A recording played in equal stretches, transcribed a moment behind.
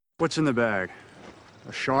What's in the bag?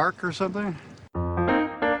 A shark or something?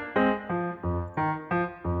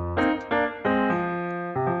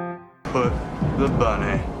 Put the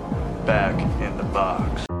bunny back in the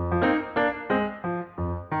box.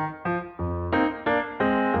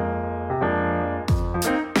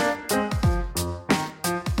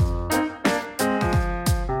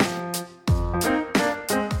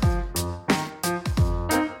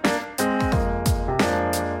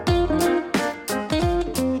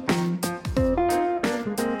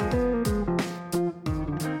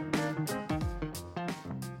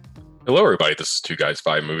 Hello, everybody. This is Two Guys,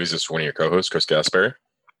 Five Movies. This is one of your co-hosts, Chris Gaspari.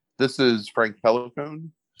 This is Frank Pellicone.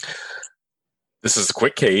 This is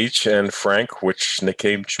Quick Cage. And Frank, which Nick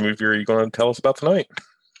Cage movie are you going to tell us about tonight?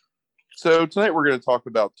 So tonight we're going to talk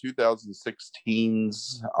about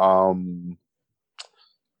 2016's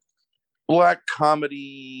black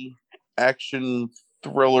comedy, action,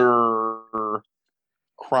 thriller,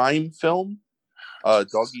 crime film,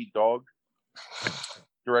 Dog Eat Dog,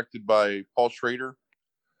 directed by Paul Schrader.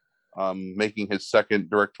 Making his second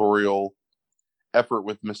directorial effort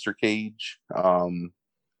with Mr. Cage.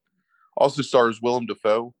 Also stars Willem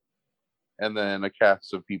Dafoe, and then a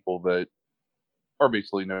cast of people that are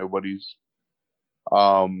basically nobodies.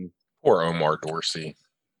 Or Omar Dorsey.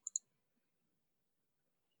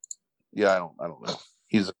 Yeah, I don't know.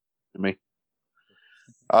 He's to me.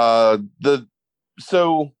 Fuck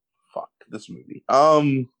this movie.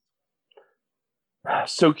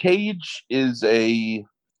 So Cage is a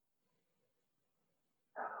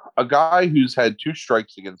guy who's had 2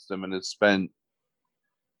 strikes against him and has spent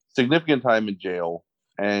significant time in jail.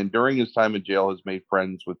 And during his time in jail has made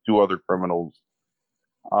friends with 2 other criminals.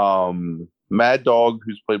 Mad Dog,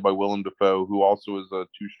 who's played by Willem Dafoe, who also is a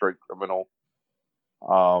 2-strike criminal,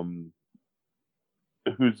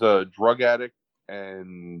 who's a drug addict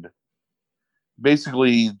and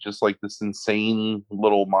basically just like this insane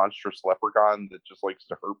little monstrous leprechaun that just likes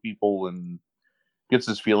to hurt people and gets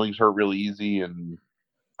his feelings hurt really easy, and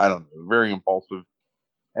I don't know, very impulsive.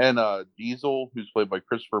 And Diesel, who's played by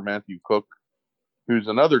Christopher Matthew Cook, who's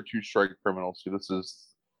another 2-strike criminal. So this is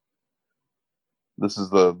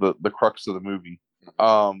the crux of the movie.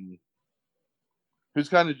 Who's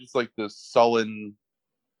kind of just like this sullen,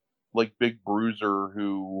 like big bruiser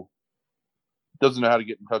who doesn't know how to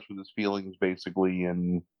get in touch with his feelings, basically,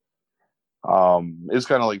 and is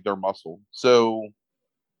kind of like their muscle. So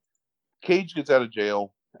Cage gets out of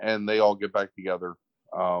jail, and they all get back together.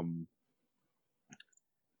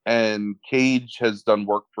 And Cage has done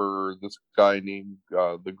work for this guy named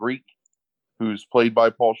the Greek, who's played by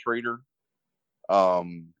Paul Schrader,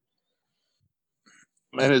 and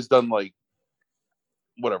has done like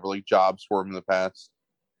jobs for him in the past.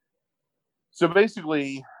 So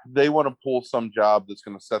basically, they want to pull some job that's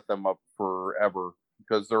going to set them up forever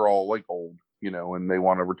because they're all like old, and they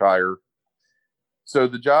want to retire. So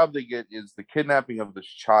the job they get is the kidnapping of this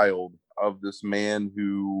child of this man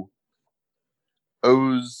who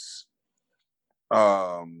owes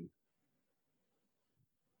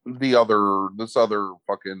this other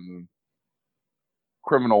fucking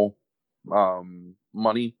criminal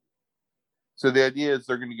money. So the idea is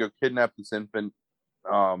they're going to go kidnap this infant.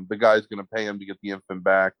 The guy's going to pay him to get the infant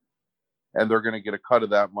back, and they're going to get a cut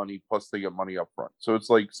of that money, plus they get money up front. So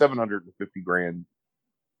it's like $750,000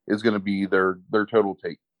 is going to be their total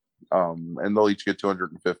take, and they'll each get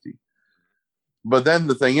 $250,000. But then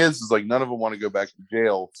the thing is like none of them want to go back to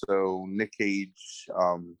jail. So Nick Cage,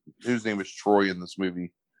 whose name is Troy in this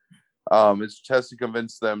movie, has to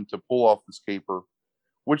convince them to pull off this caper,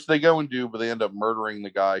 which they go and do, but they end up murdering the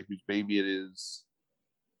guy whose baby it is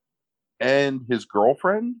and his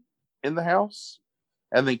girlfriend in the house,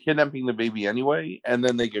 and then kidnapping the baby anyway, and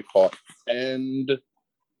then they get caught. And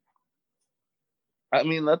I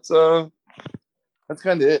mean, that's kind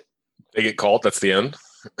of it. They get caught? That's the end?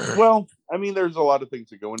 Well, I mean, there's a lot of things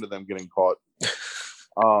that go into them getting caught.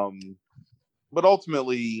 But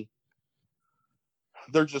ultimately,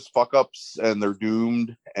 they're just fuck-ups, and they're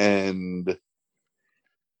doomed, and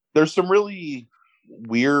there's some really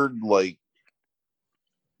weird, like,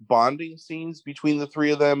 bonding scenes between the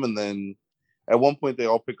 3 of them, and then at one point they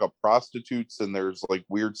all pick up prostitutes, and there's like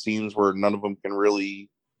weird scenes where none of them can really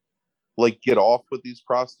like get off with these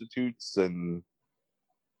prostitutes, and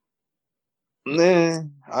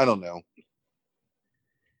I don't know.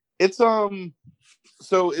 It's so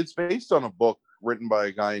it's based on a book written by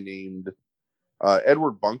a guy named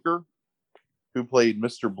Edward Bunker, who played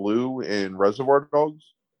Mr. Blue in Reservoir Dogs,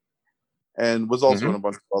 and was also in a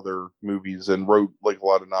bunch of other movies and wrote like a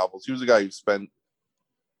lot of novels. He was a guy who spent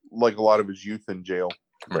like a lot of his youth in jail.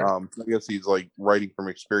 Right. I guess he's like writing from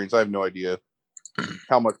experience. I have no idea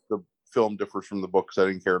how much the film differs from the books. I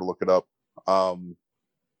didn't care to look it up.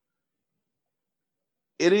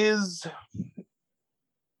 It is.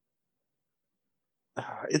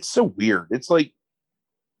 It's so weird. It's like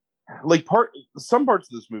some parts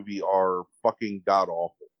of this movie are fucking god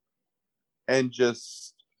awful and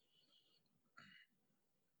just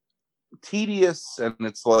tedious, and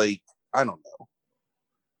it's like, I don't know.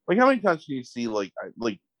 Like, how many times can you see like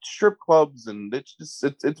strip clubs, and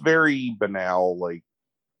it's very banal. Like,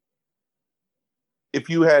 if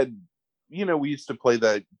you had, we used to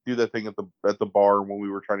do that thing at the bar when we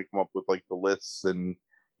were trying to come up with like the lists, and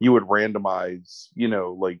you would randomize,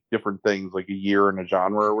 like different things, like a year and a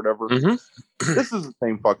genre or whatever. Mm-hmm. This is the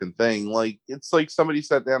same fucking thing. Like, it's like somebody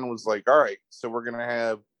sat down and was like, all right, so we're gonna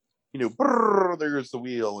have, brrr, there's the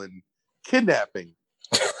wheel, and kidnapping,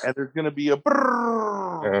 and there's gonna be a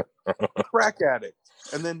brrr, crack addict,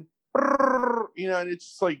 and then brrr, and it's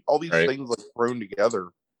just like all these things like thrown together.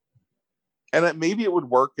 And maybe it would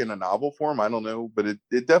work in a novel form, I don't know, but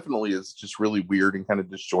it definitely is just really weird and kind of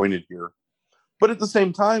disjointed here. But at the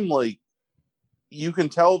same time, like, you can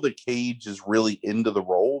tell that Cage is really into the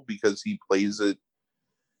role because he plays it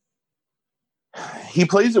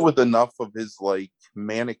with enough of his like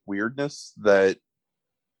manic weirdness that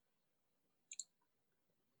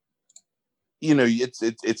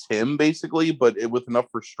it's him basically, but with enough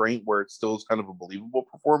restraint where it still is kind of a believable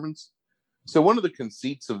performance. So one of the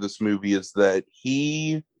conceits of this movie is that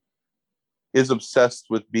he is obsessed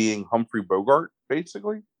with being Humphrey Bogart,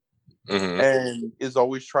 basically. Mm-hmm. And is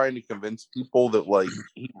always trying to convince people that like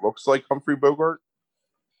he looks like Humphrey Bogart.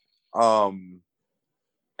 And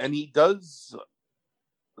he does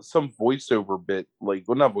some voiceover bit, like,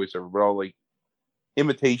 well, not voiceover, but all like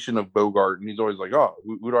imitation of Bogart, and he's always like, "Oh,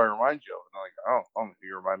 who do I remind you of?" And I'm like, "I don't know who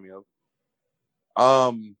you remind me of."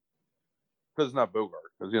 Because it's not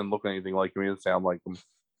Bogart, because he doesn't look anything like him, he doesn't sound like him.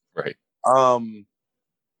 Right. And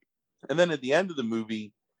then at the end of the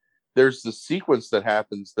movie, there's the sequence that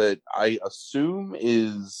happens that I assume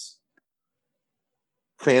is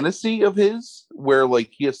fantasy of his, where like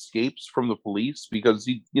he escapes from the police because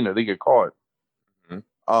they get caught.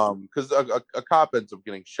 Mm-hmm. Because a cop ends up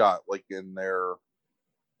getting shot, like in their,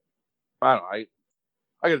 I don't know.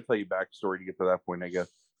 I got to tell you backstory to get to that point, I guess.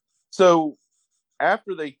 So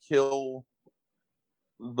after they kill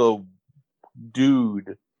the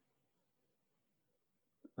dude,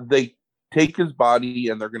 they take his body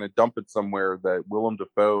and they're going to dump it somewhere that Willem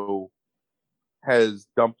Dafoe has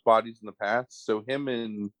dumped bodies in the past. So him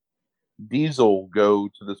and Diesel go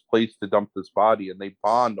to this place to dump this body, and they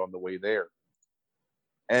bond on the way there.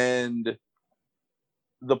 And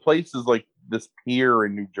the place is like this pier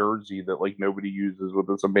in New Jersey that like nobody uses, with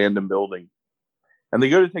this abandoned building. And they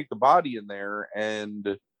go to take the body in there,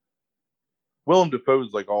 and Willem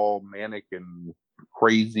Dafoe's like all manic and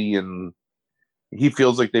crazy, and he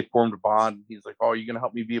feels like they formed a bond. He's like, "Oh, you're gonna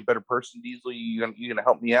help me be a better person, Diesel? You're gonna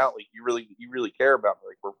help me out? Like, you really care about me?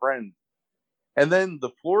 Like, we're friends." And then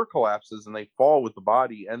the floor collapses and they fall with the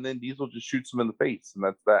body, and then Diesel just shoots him in the face, and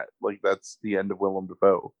that's that. Like, that's the end of Willem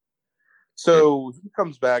Dafoe. So he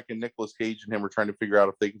comes back, and Nicolas Cage and him are trying to figure out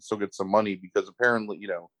if they can still get some money, because apparently,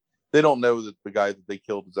 they don't know that the guy that they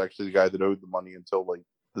killed is actually the guy that owed the money until like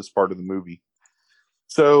this part of the movie.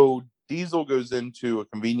 So Diesel goes into a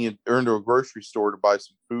grocery store to buy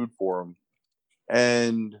some food for him,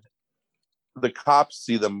 and the cops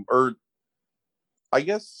see them, or I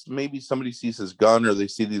guess maybe somebody sees his gun, or they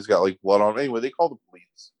see he's got like blood on him. Anyway, they call the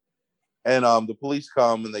police, and the police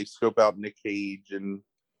come and they scope out Nick Cage, and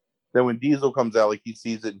then when Diesel comes out, like, he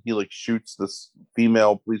sees it and he like shoots this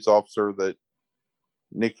female police officer that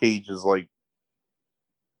Nick Cage is like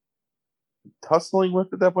tussling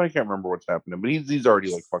with at that point. I can't remember what's happening, but he's already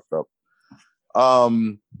like fucked up.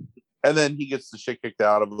 And then he gets the shit kicked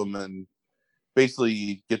out of him and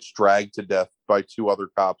basically gets dragged to death by two other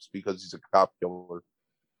cops because he's a cop killer.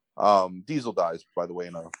 Diesel dies, by the way,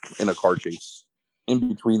 in a car chase in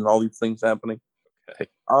between all these things happening. Okay.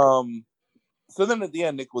 So then at the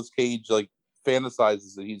end, Nicolas Cage like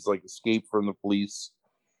fantasizes that he's like escaped from the police,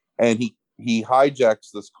 and he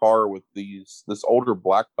hijacks this car with this older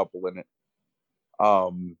black couple in it,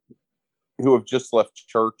 who have just left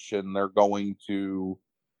church, and they're going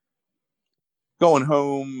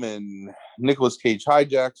home, and Nicolas Cage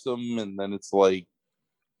hijacks them, and then it's like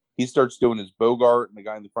he starts doing his Bogart, and the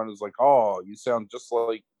guy in the front is like, "Oh, you sound just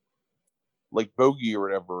like Bogey or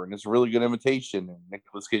whatever," and it's a really good imitation. And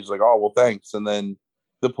Nicolas Cage is like, "Oh, well, thanks." And then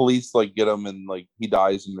the police like get him, and like he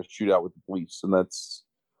dies in a shootout with the police, and that's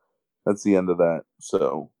the end of that.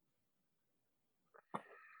 So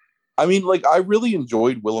I mean, like, I really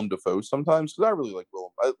enjoyed Willem Dafoe sometimes because I really like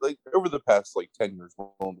Willem. Like over the past like 10 years,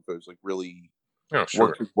 Willem Dafoe's like really Oh, sure.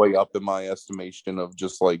 worked his way up in my estimation of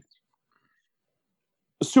just like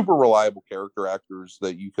super reliable character actors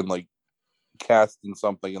that you can like cast in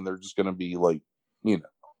something and they're just gonna be like, you know,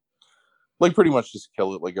 like pretty much just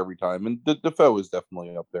kill it like every time. And Dafoe is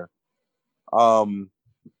definitely up there.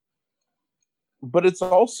 But it's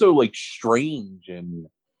also like strange and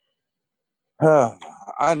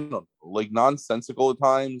I don't know, like nonsensical at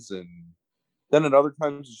times, and then at other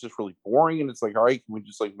times it's just really boring. And it's like, all right, can we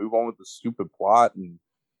just like move on with the stupid plot? And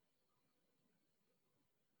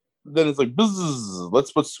then it's like,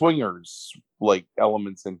 let's put swingers like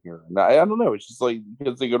elements in here. And I don't know. It's just like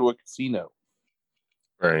because they go to a casino.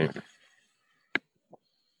 Right.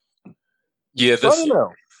 Yeah, So I don't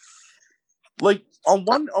know. Like on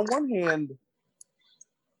one hand,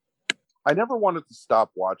 I never wanted to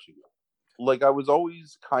stop watching it. Like I was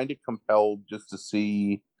always kind of compelled just to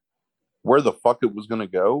see where the fuck it was going to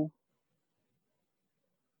go.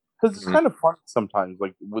 Because it's kind of fun sometimes,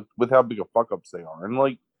 like with how big of fuck ups they are. And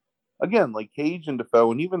like again, like Cage and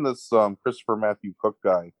Dafoe, and even this Christopher Matthew Cook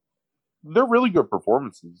guy, they're really good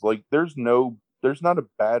performances. Like there's not a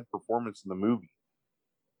bad performance in the movie.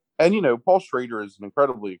 And you know, Paul Schrader is an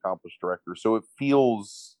incredibly accomplished director, so it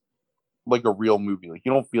feels like a real movie. Like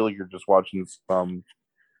you don't feel like you're just watching some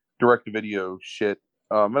direct-to-video shit.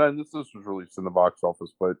 And this was released in the box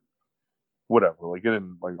office, but whatever. Like it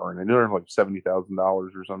didn't like earn it. It earned like $70,000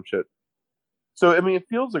 or some shit. So I mean, it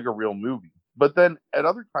feels like a real movie. But then at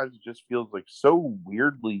other times, it just feels like so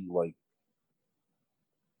weirdly like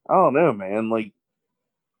I don't know, man. Like,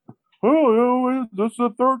 oh, this is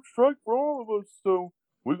a third strike for all of us, so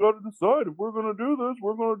we got to decide if we're gonna do this.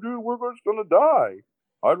 We're just gonna die.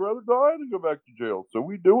 I'd rather die than go back to jail. So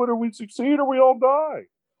we do it, or we succeed, or we all die.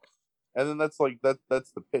 And then that's like that's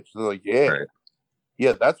the pitch. They're like, yeah, Right.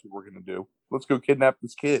 yeah, that's what we're gonna do. Let's go kidnap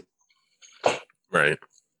this kid. Right.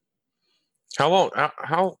 How long?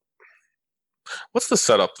 How? What's the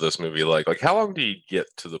setup of this movie like? Like, how long do you get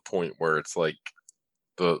to the point where it's like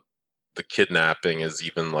the kidnapping is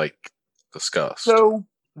even like discussed? So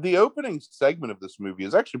the opening segment of this movie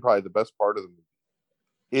is actually probably the best part of the movie.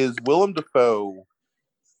 Is Willem Dafoe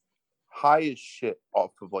high as shit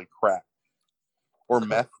off of like crack or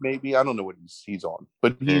meth? Maybe I don't know what he's on,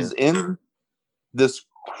 but he's in this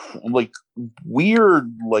like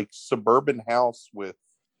weird like suburban house with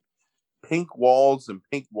pink walls and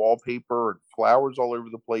pink wallpaper and flowers all over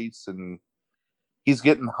the place, and he's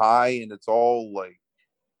getting high, and it's all like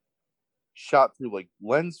shot through like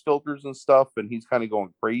lens filters and stuff, and he's kind of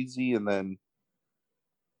going crazy. And then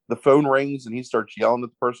the phone rings and he starts yelling at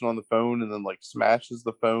the person on the phone and then like smashes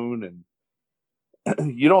the phone. And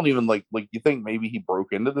you don't even like you think maybe he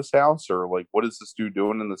broke into this house or like what is this dude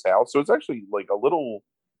doing in this house. So it's actually like a little,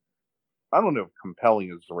 I don't know if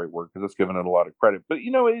compelling is the right word because it's giving it a lot of credit, but you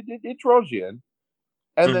know it draws you in.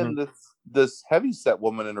 And then this heavy set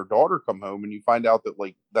woman and her daughter come home, and you find out that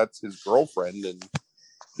like that's his girlfriend, and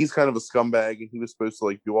he's kind of a scumbag, and he was supposed to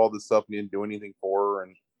like do all this stuff and he didn't do anything for her.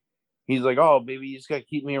 And he's like, oh, baby, you just got to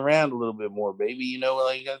keep me around a little bit more, baby. You know,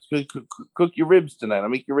 like, cook your ribs tonight. I'll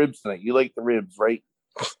make your ribs tonight. You like the ribs, right?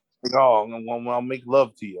 Like, oh, I'll make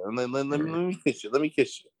love to you. And then let me kiss you. Let me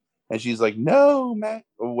kiss you. And she's like, no, Matt,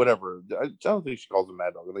 or whatever. I don't think she calls him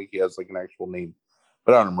Mad Dog. I think he has like an actual name,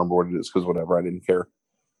 but I don't remember what it is because whatever. I didn't care.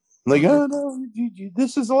 I'm like, oh, no,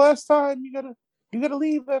 this is the last time. You gotta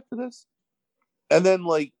leave after this. And then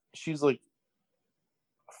like, she's like,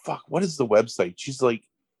 fuck, what is the website? She's like,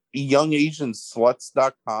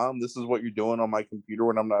 youngasiansluts.com. This is what you're doing on my computer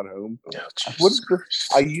when I'm not home. Oh, what is this?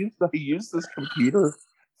 I use this computer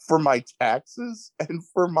for my taxes and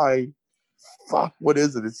for my fuck. What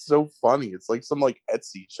is it? It's so funny. It's like some like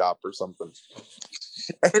Etsy shop or something.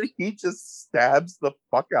 And he just stabs the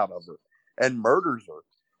fuck out of her and murders her.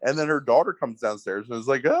 And then her daughter comes downstairs and is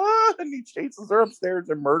like, and he chases her upstairs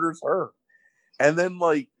and murders her. And then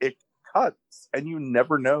like it cuts, and you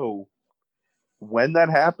never know when that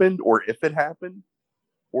happened or if it happened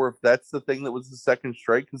or if that's the thing that was the second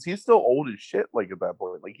strike, because he's still old as shit like at that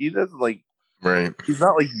point. Like he doesn't like he's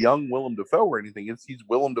not like young Willem Dafoe or anything. He's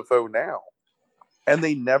Willem Dafoe now. And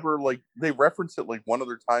they never like they reference it like one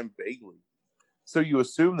other time vaguely. So you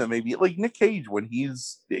assume that maybe like Nick Cage when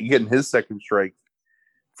he's getting his second strike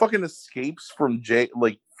fucking escapes from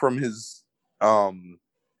from his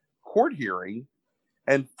court hearing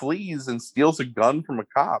and flees and steals a gun from a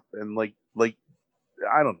cop. And like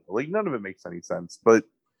I don't know, like none of it makes any sense, but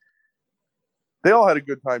they all had a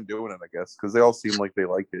good time doing it, I guess, because they all seem like they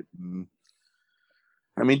like it. And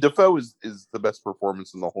I mean, Dafoe is the best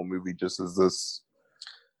performance in the whole movie, just as this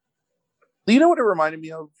You know what it reminded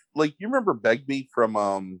me of? Like, you remember Begbie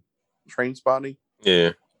from Train Spotting?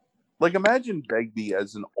 Yeah. Like, imagine Begbie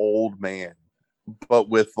as an old man, but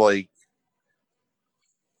with like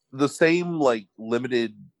the same like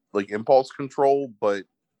limited like impulse control, but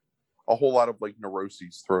a whole lot of like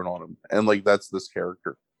neuroses thrown on him, and like that's this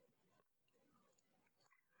character.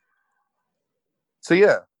 So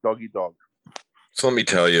yeah, dog eat dog. So let me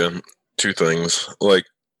tell you two things. Like,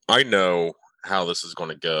 I know how this is going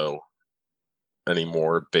to go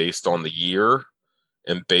anymore based on the year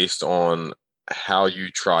and based on how you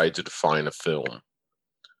try to define a film.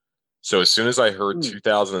 So as soon as I heard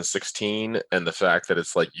 2016 and the fact that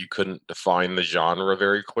it's like you couldn't define the genre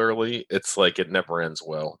very clearly, it's like it never ends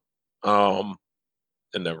well.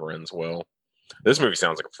 It never ends well. This movie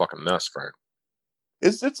sounds like a fucking mess, Frank.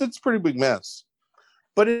 It's a pretty big mess,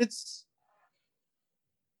 but it's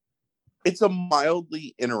a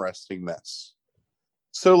mildly interesting mess.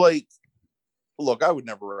 So like, look, I would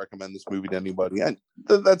never recommend this movie to anybody, and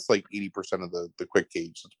that's like 80% of the quick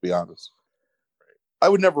gauge. Let's be honest. I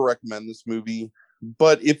would never recommend this movie,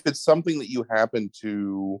 but if it's something that you happen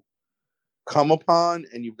to come upon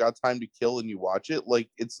and you've got time to kill and you watch it, like,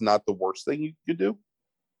 it's not the worst thing you could do.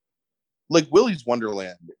 Like Willy's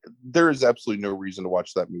Wonderland, there is absolutely no reason to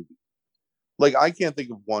watch that movie. Like, I can't think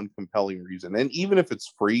of one compelling reason. And even if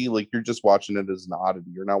it's free, like, you're just watching it as an oddity.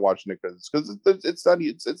 You're not watching it because it's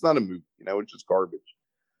not a movie, you know, it's just garbage.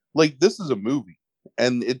 Like, this is a movie,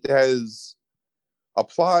 and it has a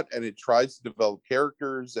plot, and it tries to develop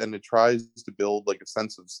characters, and it tries to build like a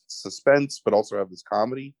sense of suspense, but also have this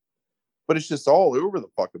comedy. But it's just all over the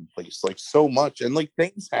fucking place, like so much, and like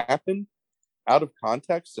things happen out of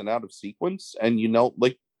context and out of sequence, and you know,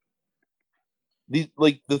 like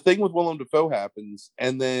the thing with Willem Dafoe happens,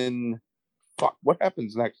 and then fuck, what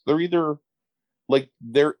happens next? They're either like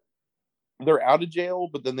they're out of jail,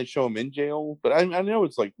 but then they show them in jail. But I know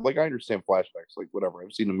it's like I understand flashbacks, like whatever.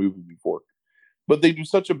 I've seen a movie before. But they do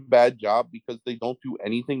such a bad job because they don't do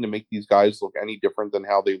anything to make these guys look any different than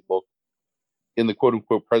how they look in the quote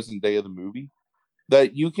unquote present day of the movie,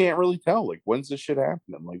 that you can't really tell. Like, when's this shit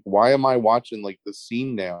happening? Like, why am I watching like the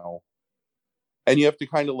scene now? And you have to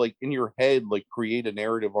kind of like in your head, like create a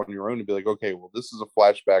narrative on your own and be like, okay, well, this is a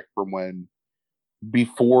flashback from when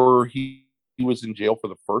before he was in jail for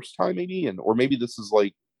the first time, maybe, and or maybe this is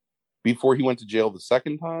like before he went to jail the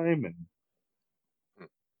second time. And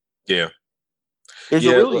yeah. There's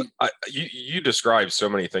a really you described so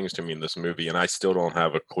many things to me in this movie, and I still don't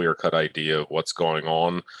have a clear-cut idea of what's going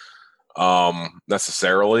on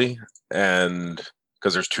necessarily, and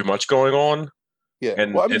because there's too much going on. Yeah,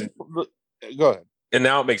 and, well, I mean, go ahead. And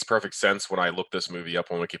now it makes perfect sense when I look this movie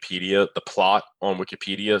up on Wikipedia. The plot on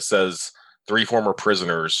Wikipedia says 3 former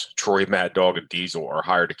prisoners, Troy, Mad Dog, and Diesel, are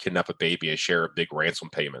hired to kidnap a baby and share a big ransom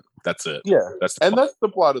payment. That's it. Yeah, that's the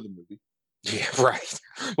plot of the movie. Yeah, right.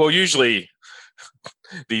 Well, usually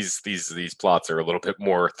these plots are a little bit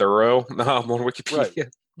more thorough on Wikipedia.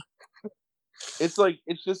 Right. It's like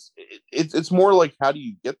it's more like, how do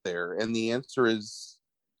you get there? And the answer is,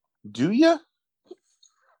 do you?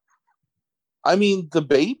 I mean, the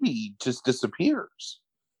baby just disappears.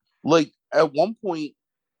 Like, at one point,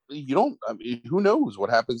 you don't. I mean, who knows what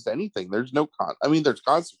happens to anything? There's no there's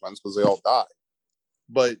consequence because they all die,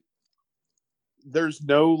 but there's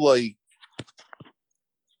no like.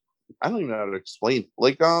 I don't even know how to explain it.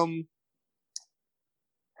 Like,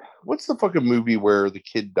 what's the fucking movie where the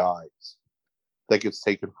kid dies that gets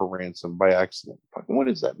taken for ransom by accident? Fucking, what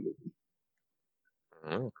is that movie?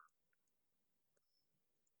 Oh.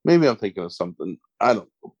 Maybe I'm thinking of something. I don't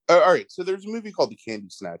know. All right, so there's a movie called The Candy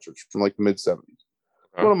Snatchers from like the mid-70s.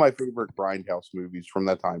 Okay. One of my favorite grindhouse movies from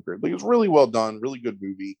that time period. Like, it's really well done, really good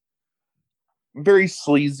movie. Very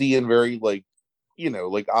sleazy and very like, you know,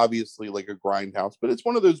 like obviously like a grindhouse, but it's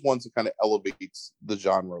one of those ones that kind of elevates the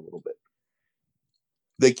genre a little bit.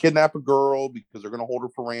 They kidnap a girl because they're going to hold her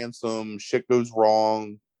for ransom. Shit goes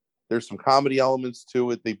wrong. There's some comedy elements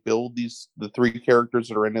to it. They build the 3 characters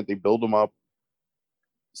that are in it. They build them up.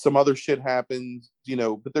 Some other shit happens, you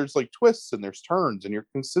know, but there's like twists and there's turns, and you're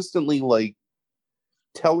consistently like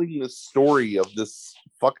telling the story of this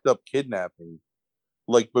fucked up kidnapping,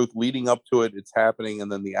 like both leading up to it, it's happening,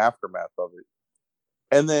 and then the aftermath of it.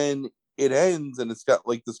 And then it ends, and it's got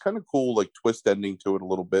like this kind of cool like twist ending to it a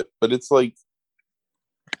little bit, but it's like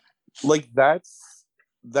that's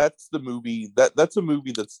the movie that's a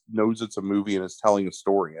movie that knows it's a movie and is telling a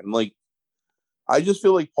story. And like, I just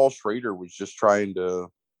feel like Paul Schrader was just trying to,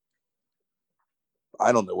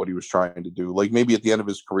 I don't know what he was trying to do. Like, maybe at the end of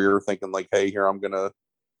his career thinking like, hey, here, I'm gonna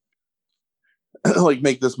like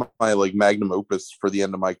make this my like magnum opus for the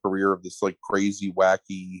end of my career of this like crazy,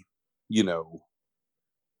 wacky, you know,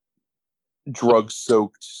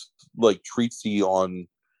 drug-soaked like treatise on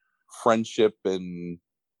friendship and.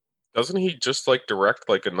 Doesn't he just like direct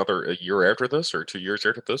like a year after this or 2 years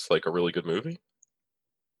after this, like a really good movie?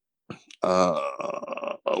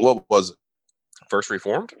 What was it? First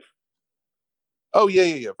Reformed? Oh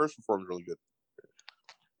yeah. First Reformed is really good.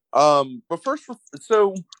 But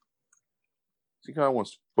so I don't want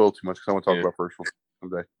to spoil too much because I want to talk about First Reformed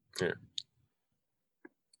someday. Yeah.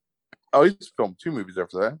 Oh, he's filmed 2 movies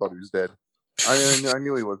after that. I thought he was dead. I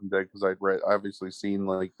knew he wasn't dead because I'd obviously seen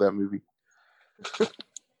like that movie.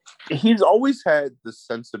 He's always had this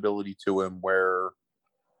sensibility to him where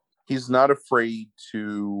he's not afraid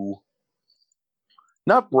to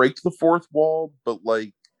not break the fourth wall, but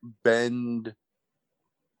like bend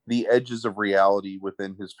the edges of reality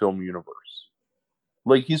within his film universe.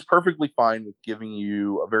 Like he's perfectly fine with giving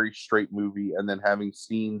you a very straight movie and then having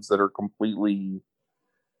scenes that are completely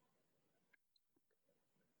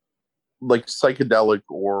like psychedelic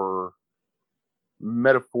or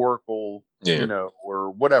metaphorical, you know,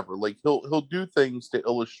 or whatever. Like he'll do things to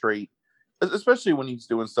illustrate, especially when he's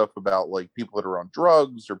doing stuff about like people that are on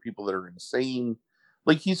drugs or people that are insane.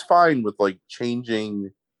 Like he's fine with like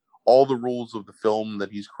changing all the rules of the film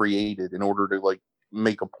that he's created in order to like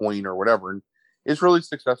make a point or whatever. And it's really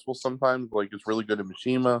successful sometimes. Like it's really good in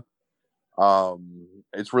Mishima.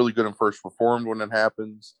 It's really good in First Reformed when it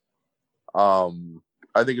happens. I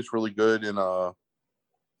think it's really good in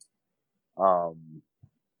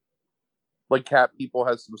like Cat People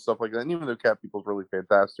has some stuff like that. And even though Cat People is really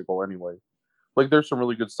fantastical anyway, like there's some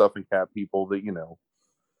really good stuff in Cat People that, you know.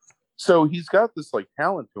 So he's got this like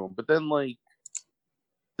talent to him, but then like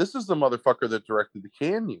this is the motherfucker that directed the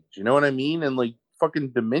Canyons, you know what I mean? And like fucking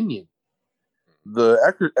Dominion, the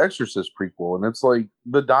Exorcist prequel, and it's like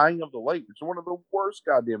The Dying of the Light, which is one of the worst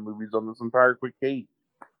goddamn movies on this entire Quick Cage.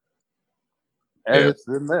 And it's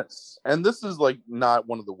in this. And this is like not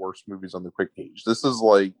one of the worst movies on the Quick Cage. This is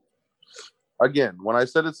like, again, when I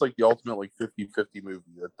said it's like the ultimate like 50-50 movie,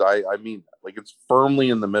 I mean that. Like it's firmly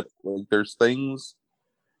in the middle. Like there's things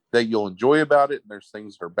that you'll enjoy about it, and there's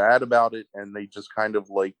things that are bad about it, and they just kind of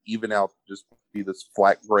like even out to just be this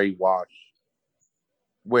flat gray wash.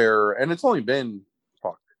 Where, and it's only been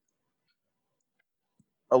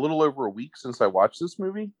a little over a week since I watched this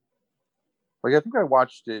movie. Like I think I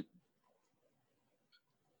watched it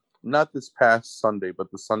not this past Sunday,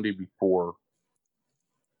 but the Sunday before,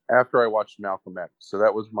 after I watched Malcolm X. So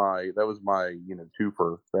that was my you know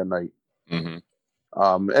twofer that night. Mm-hmm.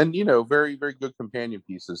 And you know, very very good companion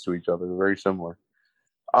pieces to each other, very similar.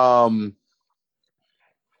 Yeah,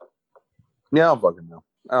 I'll fucking know.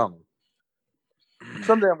 I don't know.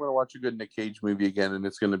 Someday I'm gonna watch a good Nick Cage movie again, and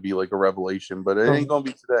it's gonna be like a revelation. But it ain't gonna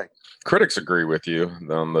be today. Critics agree with you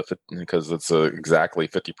on the because it's exactly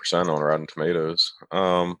 50% on Rotten Tomatoes.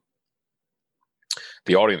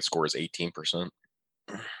 The audience score is 18%,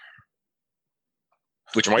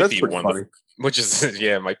 which might be one of the, which is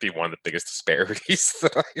it might be one of the biggest disparities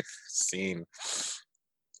that I've seen.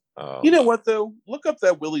 You know what though? Look up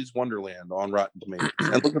that Willy's Wonderland on Rotten Tomatoes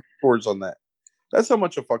and look at the scores on that. That's how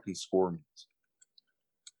much a fucking score means.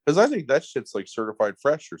 Because I think that shit's like certified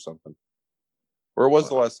fresh or something. Or was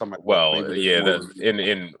the last time I? Well, yeah.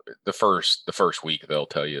 In the first week, they'll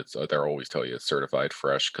tell you they'll always tell you it's certified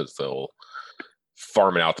fresh because they'll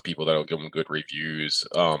farm it out to people that'll give them good reviews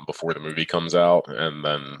before the movie comes out, and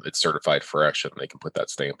then it's certified fresh, and they can put that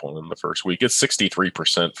stamp on in the first week. It's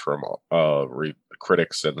 63% from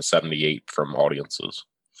critics and 78% from audiences.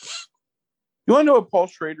 You want to know what Paul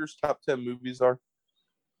Schrader's top 10 movies are?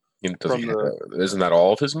 Isn't that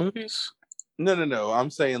all of his movies? No.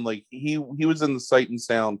 I'm saying like he was in the Sight and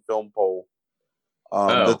Sound film poll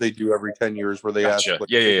that they do every 10 years where they ask like,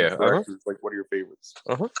 directors, like what are your favorites?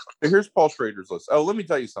 So here's Paul Schrader's list. Oh, let me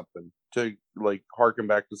tell you something to like harken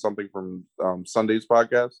back to something from Sunday's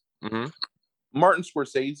podcast. Martin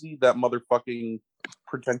Scorsese, that motherfucking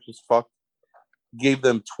pretentious fuck, gave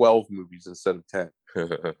them 12 movies instead of 10.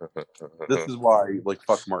 This is why, like,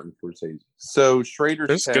 fuck Martin Scorsese. So Schrader's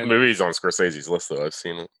there's 10, good movies on Scorsese's list though. I've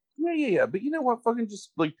seen them. Yeah. But you know what? Fucking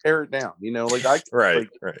just like pare it down. You know, like right.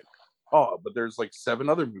 Oh, but there's like 7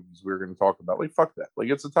 other movies we were going to talk about. Like, fuck that. Like,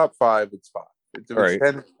 it's a top 5. It's 5. If it's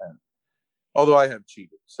 10, it's 10. Although I have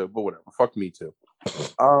cheated, so but whatever. Fuck me too.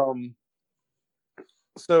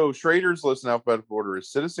 So Schrader's list in alphabetical order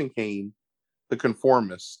is Citizen Kane, The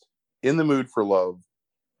Conformist, In the Mood for Love,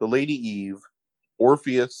 The Lady Eve,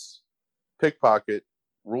 Orpheus, Pickpocket,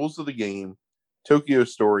 Rules of the Game, Tokyo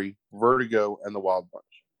Story, Vertigo, and The Wild Bunch.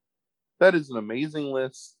 That is an amazing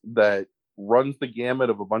list that runs the gamut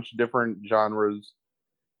of a bunch of different genres.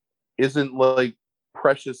 Isn't like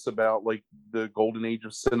precious about like the golden age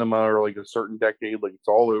of cinema or like a certain decade, like it's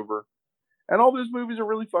all over. And all those movies are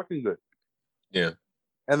really fucking good. Yeah.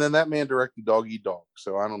 And then that man directed Dog Eat Dog,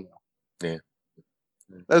 so I don't know. Yeah.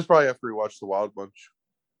 That's probably after he watched The Wild Bunch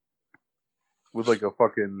with like a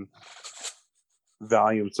fucking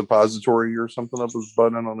Valium suppository or something up his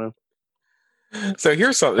butt. I don't know. So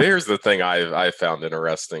here's the thing I found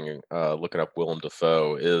interesting looking up Willem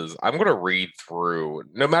Dafoe is I'm going to read through,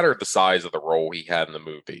 no matter the size of the role he had in the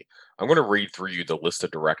movie, I'm going to read through you the list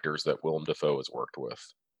of directors that Willem Dafoe has worked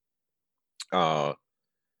with.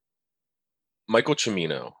 Michael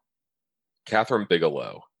Cimino, Catherine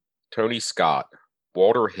Bigelow, Tony Scott,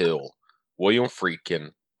 Walter Hill, William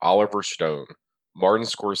Friedkin, Oliver Stone, Martin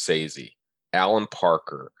Scorsese, Alan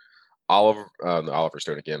Parker, Oliver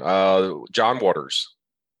Stone again, John Waters,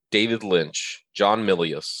 David Lynch, John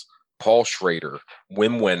Milius, Paul Schrader,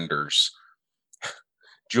 Wim Wenders,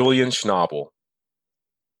 Julian Schnabel,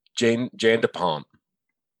 Jan DePont,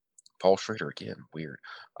 Paul Schrader again, weird.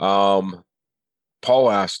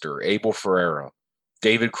 Paul Astor, Abel Ferreira,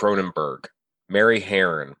 David Cronenberg, Mary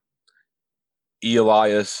Herron,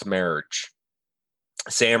 Elias Marriage,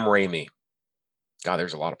 Sam Raimi. God,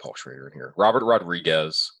 there's a lot of Paul Schrader in here. Robert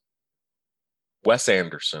Rodriguez, Wes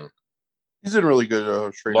Anderson. He's in really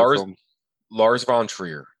good Schrader films. Lars von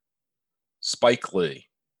Trier, Spike Lee.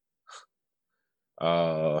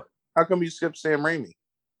 How come you skipped Sam Raimi?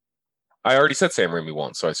 I already said Sam Raimi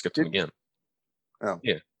once, so I skipped him again. Oh.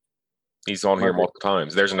 Yeah. He's on here multiple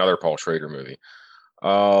times. There's another Paul Schrader movie.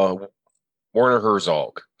 Werner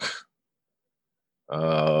Herzog.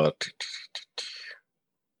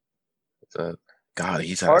 God,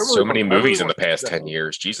 he's had so many movies in the past 10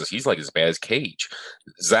 years. Jesus, he's like as bad as Cage.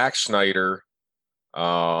 Zack Snyder.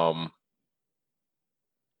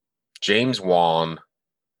 James Wan.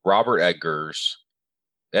 Robert Eggers.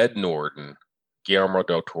 Ed Norton. Guillermo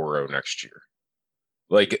del Toro next year.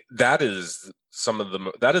 Like, that is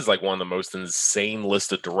like one of the most insane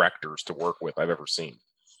list of directors to work with I've ever seen.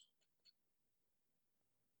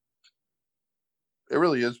 It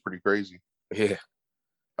really is pretty crazy. Yeah.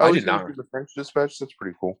 I did not. The French Dispatch, that's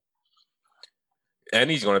pretty cool. And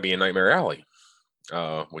he's going to be in Nightmare Alley,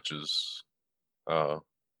 which is... and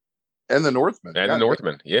The Northman. And The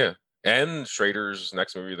Northman, yeah. And Schrader's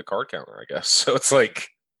next movie, The Card Counter, I guess. So it's like,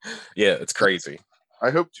 yeah, it's crazy. I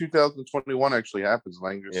hope 2021 actually happens and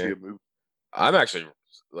I can go see a movie. I'm actually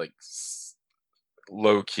like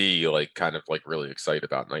low key, like kind of like really excited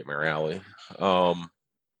about Nightmare Alley. Oh,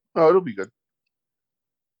 it'll be good.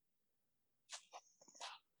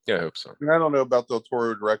 Yeah, I hope so. And I don't know about Del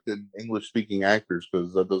Toro directed English speaking actors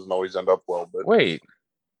because that doesn't always end up well. But wait,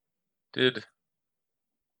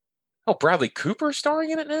 Bradley Cooper starring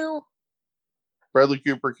in it now? Bradley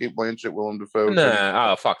Cooper, Cate Blanchett, Willem Dafoe.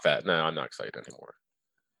 Nah, fuck that. No, I'm not excited anymore.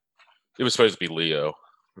 It was supposed to be Leo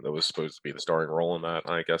that was supposed to be the starring role in that.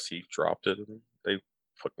 I guess he dropped it and they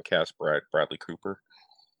fucking cast Bradley Cooper.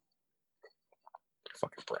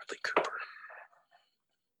 Fucking Bradley Cooper.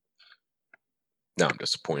 Now I'm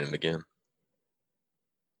disappointed again.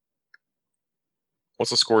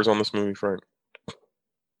 What's the scores on this movie, Frank?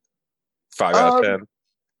 5 out of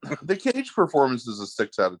 10. The Cage performance is a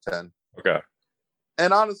 6 out of 10. Okay.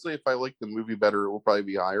 And honestly, if I like the movie better, it will probably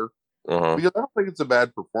be higher. Because I don't think it's a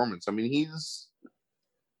bad performance. I mean, he's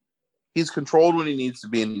controlled when he needs to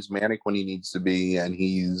be, and he's manic when he needs to be, and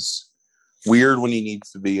he's weird when he needs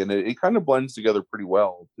to be, and it kind of blends together pretty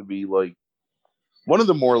well to be like one of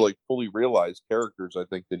the more like fully realized characters I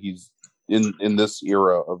think that he's in this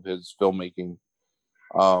era of his filmmaking.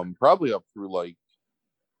 Probably up through like,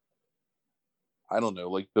 I don't know,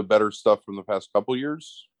 like the better stuff from the past couple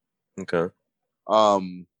years. Okay.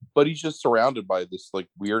 But he's just surrounded by this like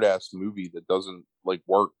weird ass movie that doesn't like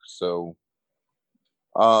work. So,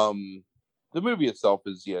 the movie itself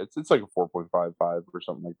is, it's like a 4.55 or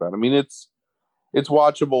something like that. I mean, it's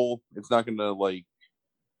watchable. It's not going to like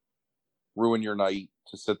ruin your night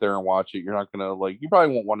to sit there and watch it. You're not going to like, you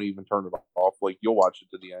probably won't want to even turn it off. Like you'll watch it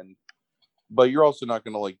to the end, but you're also not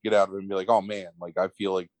going to like get out of it and be like, oh man, like I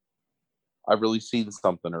feel like I've really seen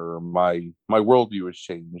something, or my worldview has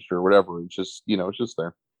changed, or whatever. It's just, it's just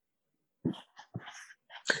there.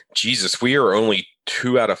 Jesus, we are only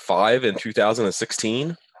 2 out of 5 in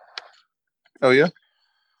 2016. Oh yeah,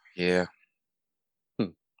 yeah.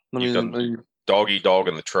 You've done Dog Eat Dog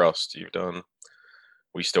and The Trust. You've done.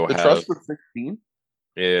 We still have. The Trust was 16.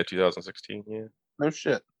 Yeah, 2016. Yeah. No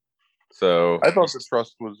shit. So I thought The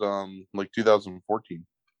Trust was like 2014.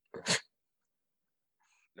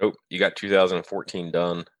 Nope, you got 2014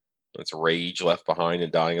 done. It's Rage, Left Behind,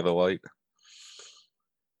 and Dying of the Light.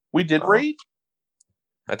 We did Rage?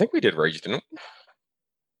 I think we did Rage, didn't we?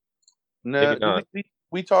 No, Maybe not.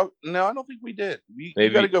 we talked. No, I don't think we did. You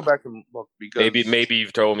Maybe- got to go back and look because Maybe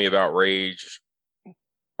you've told me about Rage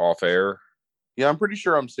off air. yeah, I'm pretty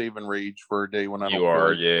sure I'm saving Rage for a day when I don't You feel are,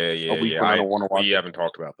 like yeah. week when I don't wanna watch We it. haven't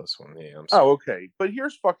talked about this one. Yeah, I'm sorry. Oh, okay. But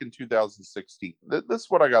here's fucking 2016. This is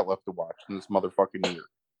what I got left to watch in this motherfucking year.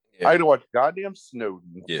 Yeah. I had to watch goddamn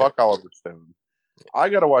Snowden. Yeah. Fuck Oliver Stone. I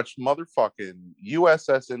got to watch motherfucking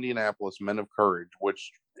USS Indianapolis Men of Courage,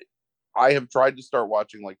 which I have tried to start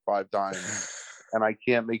watching like 5 times, and I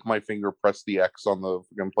can't make my finger press the X on the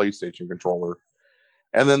fucking PlayStation controller.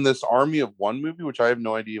 And then this Army of One movie, which I have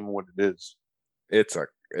no idea even what it is. It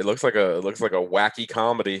looks like a wacky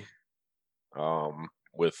comedy,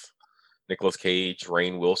 with Nicolas Cage,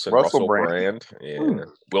 Rainn Wilson, Russell Russell Brand. Brand, yeah,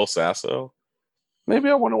 Will Sasso. Maybe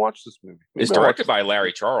I want to watch this movie. Maybe It's I'll watch directed by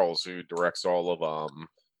Larry Charles, who directs all of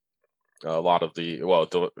a lot of the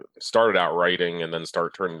started out writing and then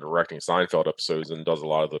started turning to directing Seinfeld episodes and does a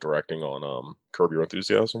lot of the directing on Curb Your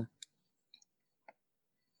Enthusiasm.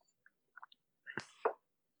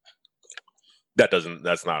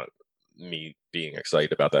 That's not me being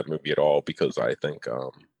excited about that movie at all, because I think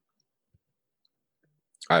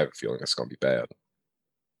I have a feeling it's going to be bad.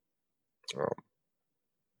 I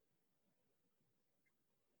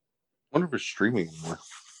wonder if it's streaming anymore.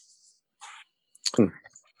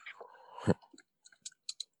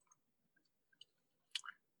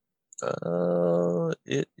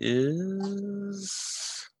 It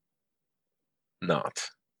is not.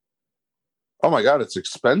 Oh my god, it's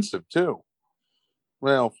expensive too.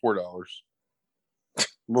 Well, $4.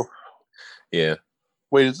 Yeah.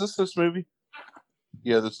 Wait, is this movie?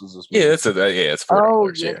 Yeah, this is this movie. Yeah, it's $4.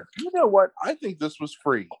 Oh, Yeah, You know what? I think this was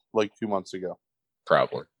free like 2 months ago.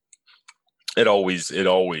 probably. It always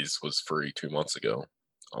was free 2 months ago.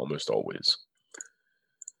 Almost always.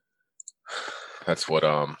 That's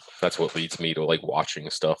what leads me to like watching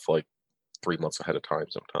stuff like 3 months ahead of time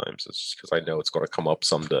sometimes. It's just because I know it's going to come up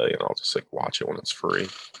someday, and I'll just like watch it when it's free.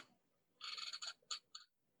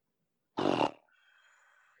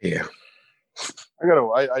 Yeah.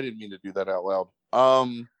 I didn't mean to do that out loud.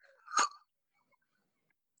 I'm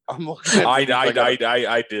looking at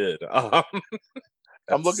I did.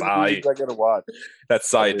 I'm looking at sigh, movies I gotta watch. that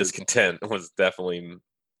sigh of discontent was definitely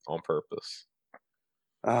on purpose.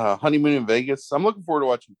 Honeymoon in Vegas. I'm looking forward to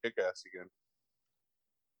watching Kick-Ass again.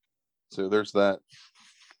 So there's that.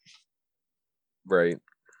 Right.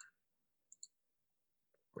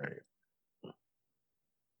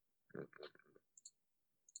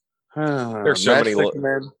 There's so many. Matchstick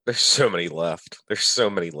Men. There's so many left. There's so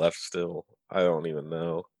many left still. I don't even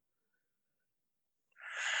know.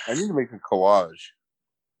 I need to make a collage.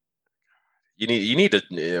 You need to,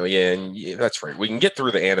 yeah, and that's right. We can get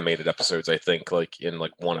through the animated episodes, I think, like in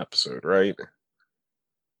like one episode, right? Like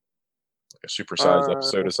a supersized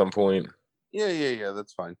episode at some point. Yeah.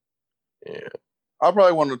 That's fine. Yeah. I'll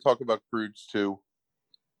probably want to talk about Croods too.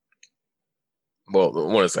 Well,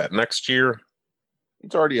 what is that? Next year?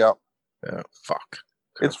 It's already out. Yeah. Fuck.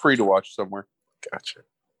 It's free to watch somewhere. Gotcha.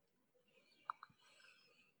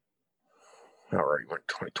 All right, we're in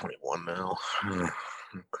 2021 now. Okay.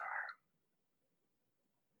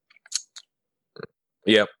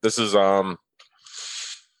 Yep, this is a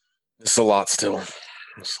lot still.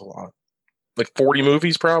 It's a lot. Like 40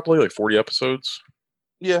 movies, probably, like 40 episodes.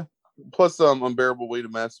 Yeah. Plus, Unbearable Weight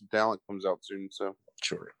of Massive Talent comes out soon, so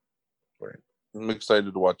Sure. Right. I'm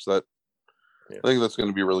excited to watch that. Yeah. I think that's going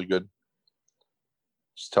to be really good.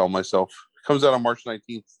 Just tell myself. It comes out on March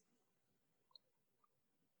 19th.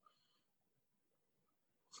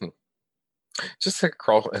 Just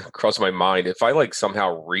across my mind, if I like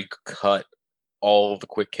somehow recut all of the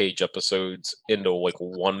Quick Cage episodes into like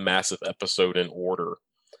one massive episode in order,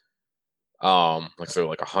 like so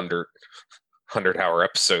like 100-hour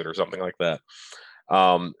episode or something like that.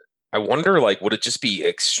 I wonder, like, would it just be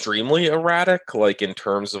extremely erratic, like in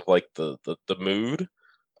terms of like the mood?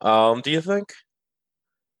 Do you think?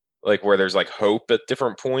 Like where there's like hope at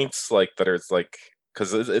different points, like that it's like,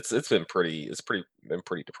 because it's been pretty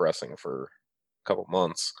depressing for a couple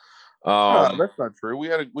months. That's not true. We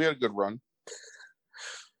had a good run.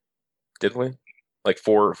 Did we? Like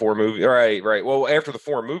four movies? Right. Well, after the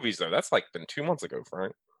 4 movies though, that's like been 2 months ago,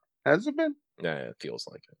 Frank. Has it been? Yeah, it feels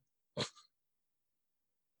like it.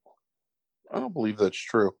 I don't believe that's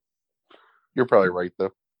true. You're probably right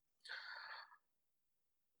though.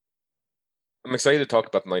 I'm excited to talk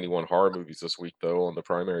about the 91 horror movies this week, though, on the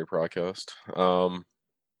primary podcast.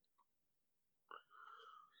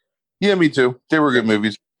 Yeah, me too. They were good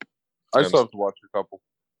movies. I still have to watch a couple.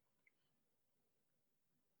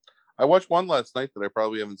 I watched one last night that I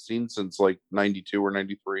probably haven't seen since like 92 or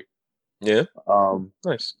 93. Yeah. Um,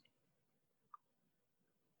 Nice.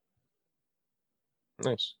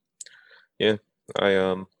 Nice. Yeah,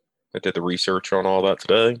 I did the research on all that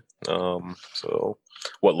today. So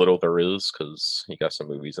what little there is, because you got some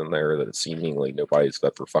movies in there that seemingly nobody's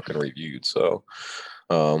ever fucking reviewed. So,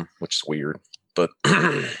 which is weird, but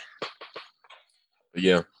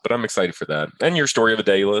yeah. But I'm excited for that. And your story of the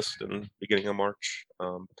day list in beginning of March.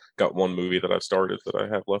 Got one movie that I've started that I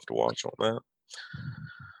have left to watch on that.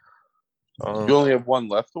 You only have one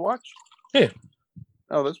left to watch? Yeah.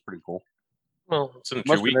 Oh, that's pretty cool. Well, it's in 2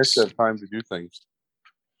 Must be nice weeks. to have time to do things.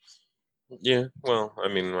 Yeah. Well, I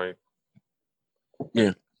mean,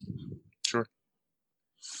 yeah, sure.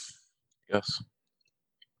 Yes.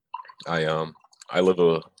 I live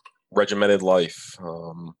a regimented life,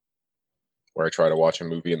 where I try to watch a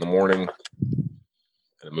movie in the morning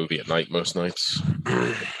and a movie at night most nights.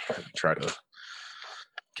 Try to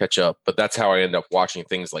catch up, but that's how I end up watching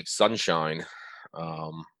things like Sunshine,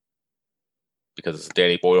 because it's a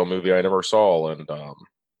Danny Boyle movie I never saw, and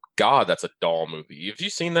God, that's a dull movie. Have you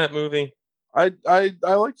seen that movie? I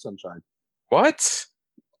like Sunshine. What?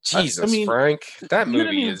 Jesus, I mean, Frank, that you didn't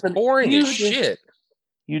movie even is fin- boring you as didn't- shit.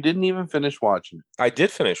 You didn't even finish watching it. I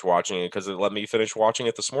did finish watching it because it let me finish watching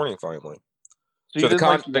it this morning finally. So So you the didn't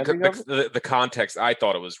like the ending of it? the context, I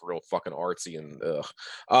thought it was real fucking artsy and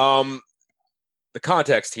the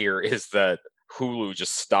context here is that Hulu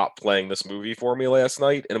just stopped playing this movie for me last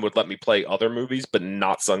night and would let me play other movies, but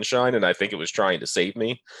not Sunshine, and I think it was trying to save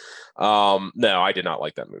me. No, I did not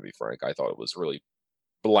like that movie, Frank. I thought it was really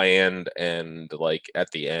bland, and like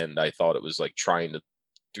at the end, I thought it was like trying to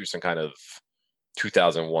do some kind of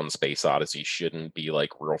 2001 Space Odyssey shouldn't be like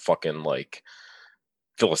real fucking like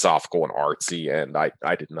philosophical and artsy, and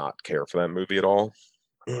I did not care for that movie at all.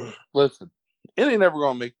 Listen, it ain't ever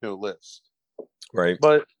gonna make no list, Right.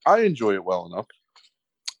 but I enjoy it well enough.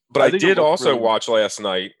 But I I think it did looks also really watch last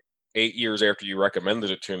night, 8 years after you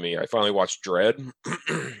recommended it to me. I finally watched Dread.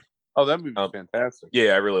 Oh, that movie's fantastic.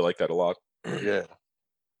 Yeah, I really like that a lot. Yeah.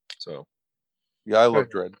 So Yeah, I love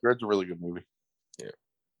Dread. Dread's a really good movie. yeah.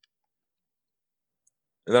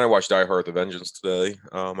 And then I watched Die Hard: The Vengeance today.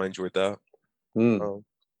 I enjoyed that.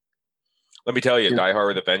 Let me tell you, Die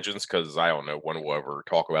Hard: The Vengeance, because I don't know when we'll ever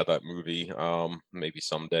talk about that movie. Maybe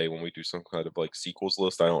someday when we do some kind of like sequels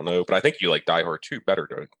list. I don't know, but I think you like Die Hard 2 better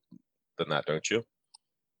than that, don't you?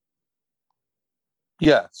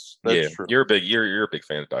 Yes, that's true. You're a big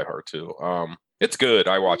fan of Die Hard 2. It's good.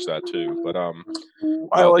 I watched that too, but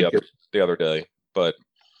I like it the other day. But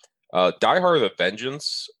Die Hard: The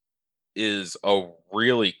Vengeance is a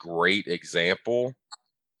really great example,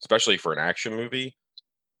 especially for an action movie,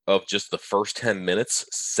 of just the first 10 minutes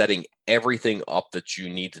setting everything up that you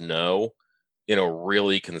need to know in a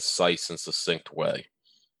really concise and succinct way.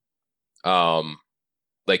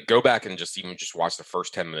 Like go back and just watch the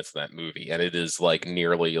first 10 minutes of that movie, and it is like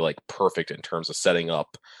nearly like perfect in terms of setting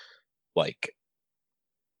up like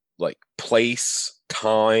place,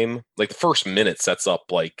 time. Like the first minute sets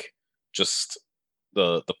up like just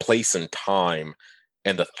the place and time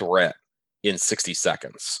and the threat in 60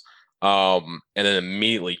 seconds. And then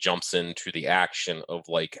immediately jumps into the action of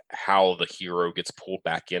like how the hero gets pulled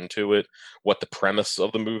back into it, what the premise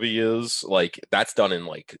of the movie is. Like that's done in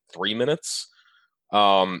like 3 minutes.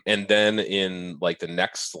 And then in like the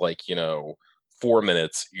next 4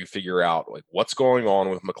 minutes, you figure out like what's going on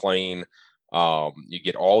with McClane. You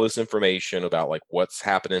get all this information about like what's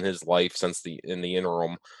happened in his life in the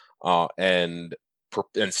interim, and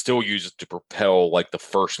still use it to propel like the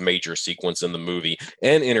first major sequence in the movie,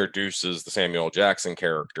 and introduces the Samuel L. Jackson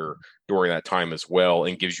character during that time as well,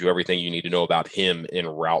 and gives you everything you need to know about him en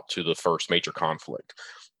route to the first major conflict.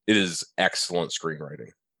 It is excellent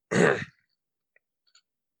screenwriting.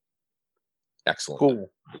 Excellent.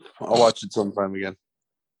 Cool. I'll watch it sometime again.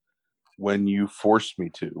 When you force me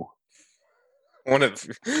to. When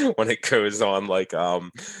it goes on like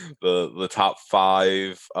the top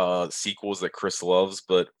 5 sequels that Chris loves,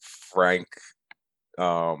 but Frank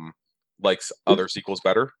likes other sequels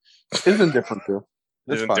better. Isn't different too.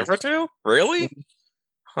 Isn't different too? Really?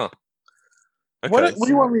 Huh. Okay. What do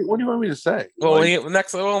you want me? What do you want me to say? Well,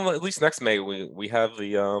 at least next May we have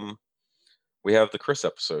the Chris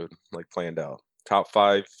episode like planned out. Top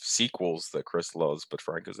 5 sequels that Chris loves, but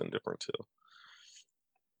Frank is indifferent to.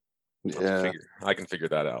 Yeah, I can figure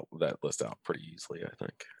that list out pretty easily, I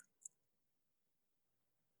think.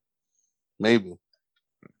 Maybe.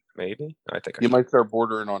 I think you might start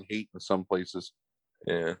bordering on hate in some places.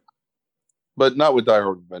 Yeah, but not with Die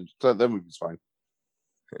Hard Revenge. That movie's fine.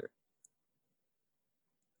 Yeah.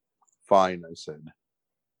 Fine, I said.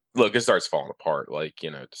 Look, it starts falling apart, like,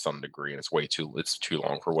 to some degree, and it's too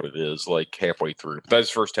long for what it is, like halfway through. But those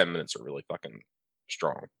first 10 minutes are really fucking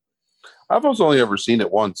strong. I've also only ever seen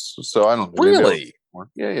it once, so I don't know. Maybe Really?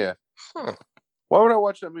 Yeah. Huh. Why would I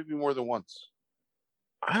watch that movie more than once?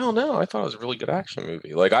 I don't know. I thought it was a really good action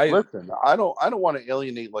movie. Like I Listen, I don't want to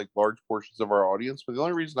alienate like large portions of our audience, but the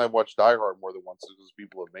only reason I've watched Die Hard more than once is because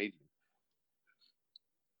people have made me.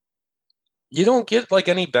 You don't get like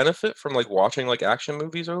any benefit from like watching like action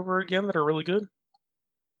movies over again that are really good.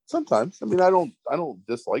 Sometimes, I mean, I don't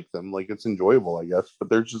dislike them. Like it's enjoyable, I guess. But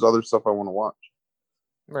there's just other stuff I want to watch.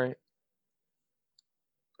 Right.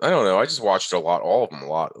 I don't know. I just watched all of them a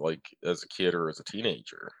lot, like as a kid or as a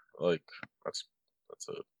teenager. Like that's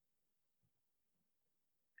it.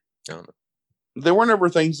 I don't know. They weren't ever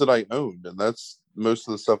things that I owned, and that's most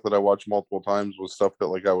of the stuff that I watched multiple times was stuff that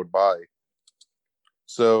like I would buy.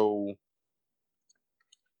 So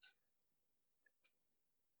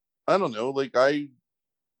I don't know. Like I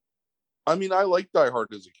mean, I liked Die Hard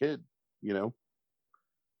as a kid. You know,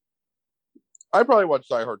 I probably watched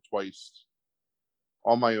Die Hard twice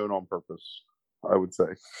on my own on purpose. I would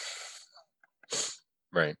say,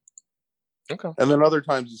 Right. Okay. and then other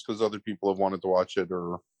times it's because other people have wanted to watch it,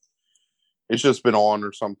 or it's just been on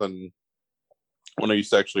or something. When I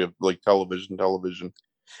used to actually have like television.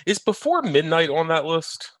 Is Before Midnight on that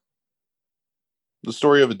list? The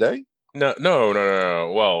Story of a Day. No.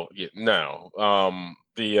 Well, yeah, no.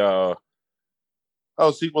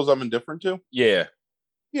 Sequels I'm indifferent to. Yeah.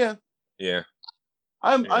 Yeah, Yeah.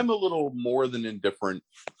 I'm a little more than indifferent.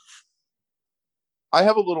 I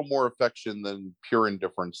have a little more affection than pure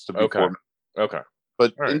indifference to Before. Okay.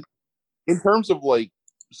 But All right. in terms of like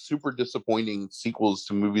super disappointing sequels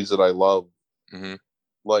to movies that I love,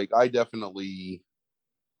 like I don't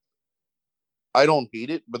hate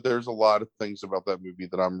it, but there's a lot of things about that movie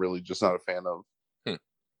that I'm really just not a fan of.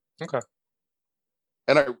 Okay.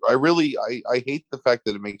 And I really hate the fact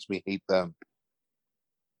that it makes me hate them.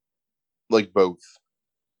 Like both.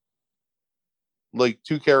 Like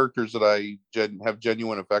two characters that I have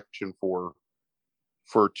genuine affection for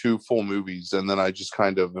two full movies, and then I just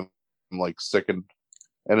kind of am like sickened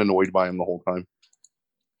and annoyed by him the whole time.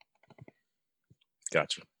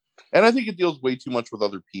 Gotcha. And I think it deals way too much with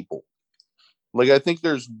other people. Like I think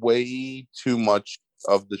there's way too much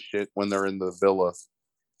of the shit when they're in the villa,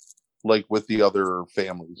 like with the other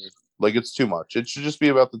families. Like it's too much. It should just be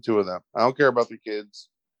about the two of them. I don't care about their kids.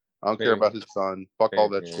 I don't care about his son. Fuck all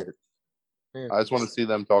that shit. Yeah. I just want to see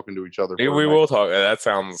them talking to each other. We will talk. That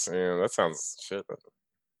sounds shit.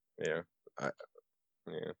 Yeah.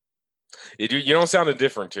 You don't sound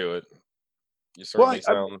indifferent to it. You certainly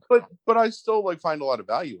sound. But I still like find a lot of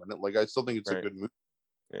value in it. Like I still think it's a good movie.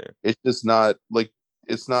 Yeah. It's just not like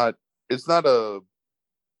it's not a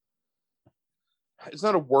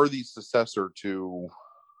worthy successor to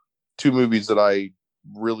two movies that I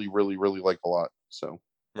really, really, really like a lot. So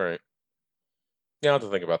right. Yeah, I'll have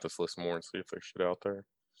to think about this list more and see if there's shit out there.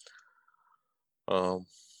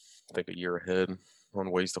 Think a year ahead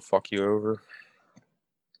on ways to fuck you over.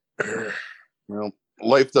 Well,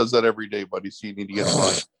 life does that every day, buddy. So you need to get in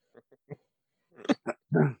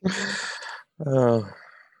line.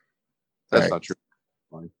 That's not true.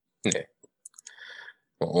 Fine. Yeah.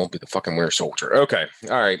 Well, it won't be the fucking Winter Soldier. Okay.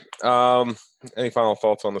 All right. Any final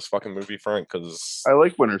thoughts on this fucking movie, Frank? Because I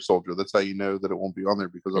like Winter Soldier. That's how you know that it won't be on there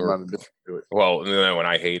because I'm not indifferent to it. Well, no, and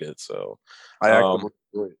I hate it. So I actively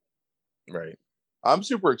enjoy it. Right. I'm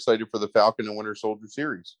super excited for the Falcon and Winter Soldier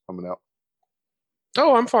series coming out.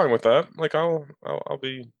 Oh, I'm fine with that. Like, I'll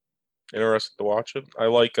be interested to watch it. I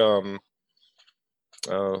like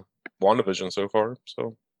WandaVision so far.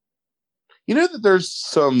 So you know that there's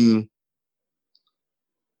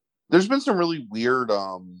been some really weird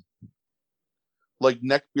like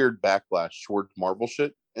neckbeard backlash towards Marvel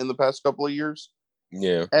shit in the past couple of years.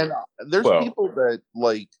 Yeah. And there's people that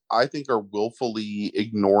like I think are willfully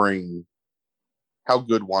ignoring how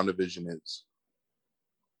good WandaVision is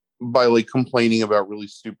by like complaining about really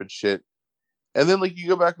stupid shit. And then like you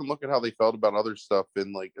go back and look at how they felt about other stuff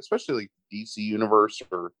in like especially like DC universe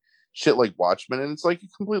or shit like Watchmen, and it's like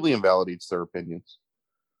it completely invalidates their opinions.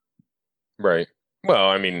 Right. Well,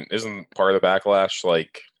 I mean, isn't part of the backlash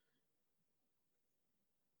like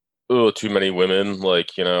too many women,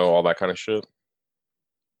 like, all that kind of shit?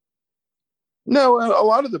 No, a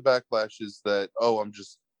lot of the backlash is that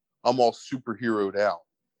I'm all superheroed out.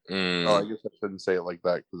 Oh, I guess I shouldn't say it like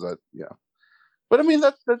that because but I mean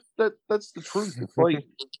that's the truth. It's like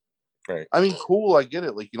right. I mean, cool, I get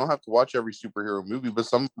it. Like you don't have to watch every superhero movie, but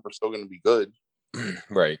some of them are still going to be good.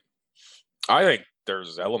 Right. I think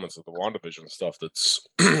there's elements of the WandaVision stuff that's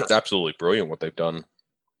absolutely brilliant what they've done.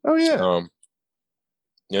 Oh yeah.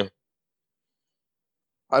 Yeah.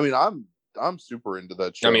 I mean, I'm super into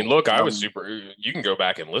that show. I mean, look, I was super. You can go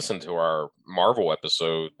back and listen to our Marvel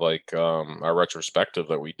episode, like our retrospective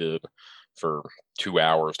that we did for 2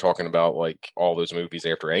 hours, talking about like all those movies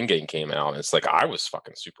after Endgame came out. And it's like I was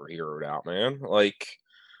fucking superheroed out, man. Like,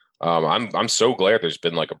 I'm so glad there's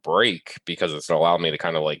been like a break because it's allowed me to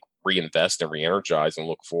kind of like reinvest and re-energize and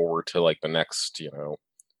look forward to like the next,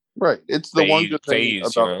 Right. It's the one good thing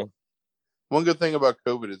phase, about one good thing about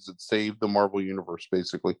COVID is it saved the Marvel universe,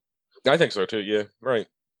 basically. I think so too. Yeah, right.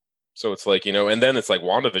 So it's like, and then it's like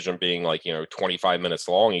WandaVision being like, 25 minutes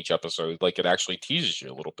long each episode. Like it actually teases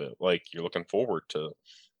you a little bit. Like you're looking forward to,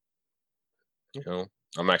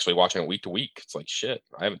 I'm actually watching it week to week. It's like, shit,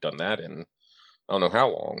 I haven't done that in, I don't know how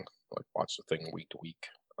long. Like watch the thing week to week.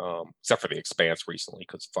 Except for The Expanse recently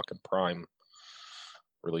because fucking Prime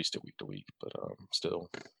released it week to week. But still,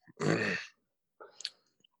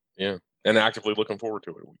 yeah. And actively looking forward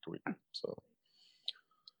to it week to week. So,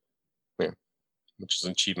 yeah. Which is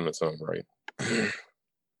an achievement in its own right.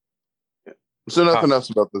 So nothing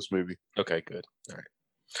else about this movie. Okay, good. All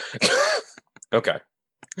right. Okay.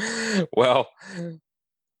 Well,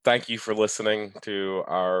 thank you for listening to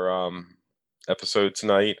our episode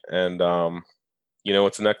tonight. And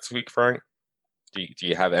what's next week, Frank? Do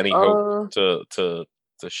you have any hope to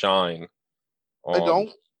shine on? I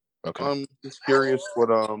don't. Okay. I'm just curious what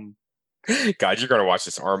God, you're gonna watch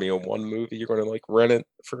this Army of One movie. You're gonna like rent it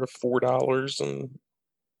for $4 and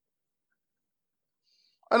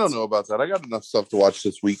I don't know about that. I got enough stuff to watch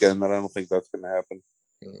this weekend that I don't think that's gonna happen.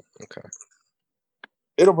 Okay.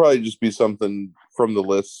 It'll probably just be something from the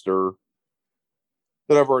list or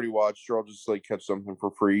that I've already watched, or I'll just like catch something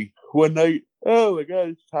for free one night. Oh my god,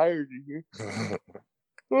 it's tired in here.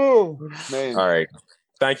 Oh man. All right.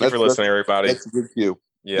 Thank you for listening, everybody. That's a good cue.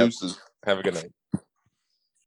 Yeah. Deuces. Have a good night.